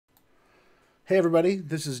Hey everybody,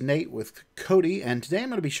 this is Nate with Kodi, and today I'm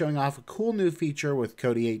going to be showing off a cool new feature with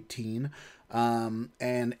Kodi 18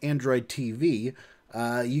 and Android TV.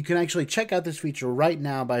 You can actually check out this feature right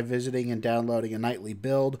now by visiting and downloading a nightly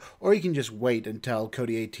build, or you can just wait until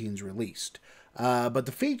Kodi 18 is released. But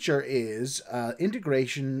the feature is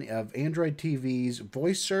integration of Android TV's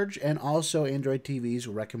voice search and also Android TV's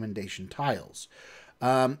recommendation tiles.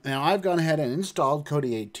 Now I've gone ahead and installed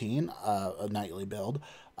Kodi 18, a nightly build.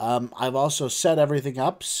 I've also set everything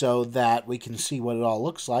up so that we can see what it all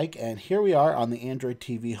looks like, and here we are on the Android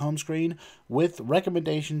TV home screen with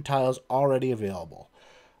recommendation tiles already available.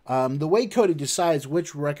 The way Kodi decides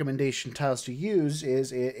which recommendation tiles to use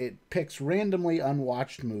is it picks randomly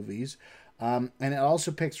unwatched movies, and it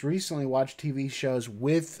also picks recently watched TV shows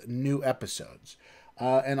with new episodes,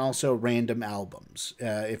 and also random albums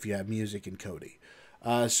if you have music in Kodi.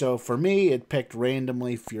 So for me, it picked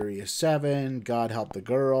randomly Furious 7, God Help the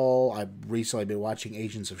Girl. I've recently been watching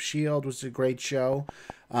Agents of Shield, which is a great show.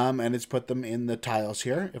 And it's put them in the tiles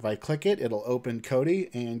here. If I click it, it'll open Kodi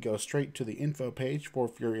and go straight to the info page for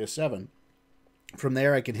Furious 7. From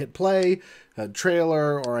there, I can hit play, a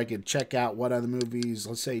trailer, or I could check out what other movies,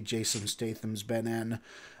 let's say Jason Statham's been in,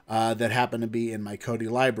 that happen to be in my Kodi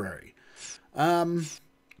library.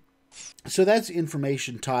 So that's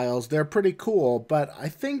information tiles. They're pretty cool, but I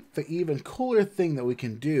think the even cooler thing that we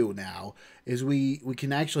can do now is we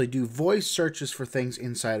can actually do voice searches for things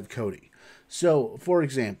inside of Kodi. So, for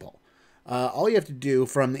example, all you have to do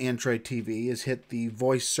from the Android TV is hit the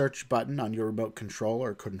voice search button on your remote control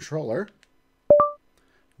or controller.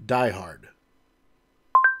 Die Hard.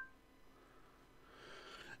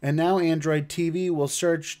 And now Android TV will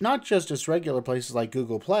search not just its regular places like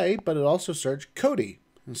Google Play, but it'll also search Kodi.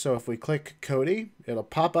 And so if we click Kodi, it'll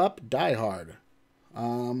pop up Die Hard.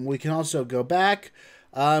 We can also go back.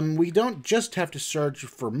 We don't just have to search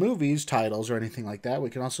for movies, titles, or anything like that.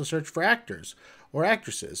 We can also search for actors or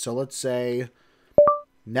actresses. So let's say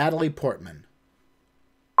Natalie Portman.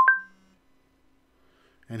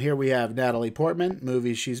 And here we have Natalie Portman,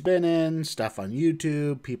 movies she's been in, stuff on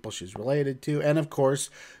YouTube, people she's related to, and of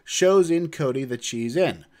course, shows in Kodi that she's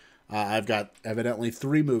in. I've got evidently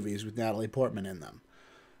 3 movies with Natalie Portman in them.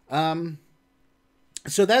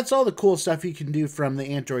 So that's all the cool stuff you can do from the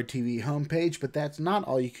Android TV homepage, but that's not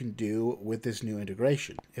all you can do with this new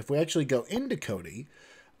integration. If we actually go into Kodi,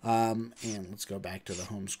 and let's go back to the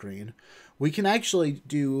home screen, we can actually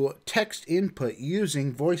do text input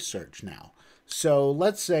using voice search now. So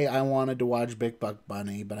let's say I wanted to watch Big Buck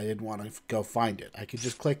Bunny, but I didn't want to go find it. I could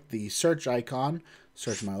just click the search icon,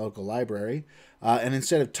 search my local library, and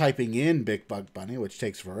instead of typing in Big Buck Bunny, which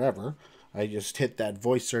takes forever, I just hit that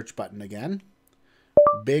voice search button again.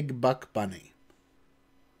 Big Buck Bunny.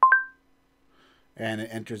 And it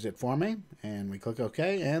enters it for me. And we click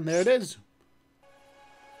OK. And there it is.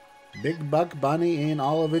 Big Buck Bunny in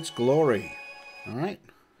all of its glory. Alright.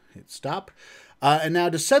 Hit stop. And now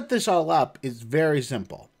to set this all up is very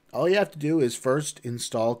simple. All you have to do is first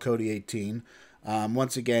install Kodi 18.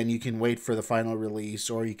 Once again, you can wait for the final release,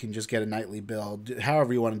 or you can just get a nightly build,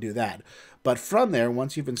 however you want to do that. But from there,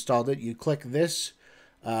 once you've installed it, you click this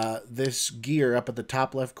this gear up at the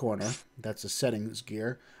top left corner. That's the settings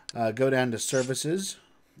gear. Go down to services,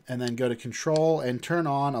 and then go to control and turn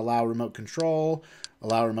on allow remote control,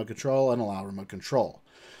 and allow remote control.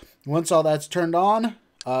 Once all that's turned on,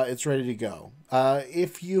 it's ready to go.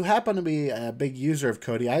 If you happen to be a big user of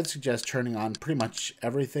Kodi, I'd suggest turning on pretty much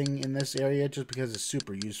everything in this area just because it's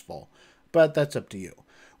super useful. But that's up to you.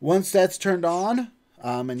 Once that's turned on,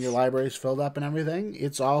 and your library is filled up and everything,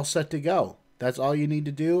 it's all set to go. That's all you need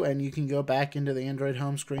to do, and you can go back into the Android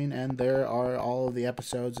home screen, and there are all of the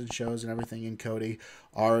episodes and shows and everything in Kodi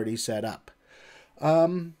already set up.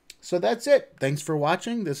 So that's it. Thanks for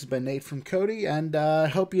watching. This has been Nate from Kodi, and I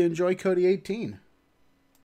hope you enjoy Kodi 18.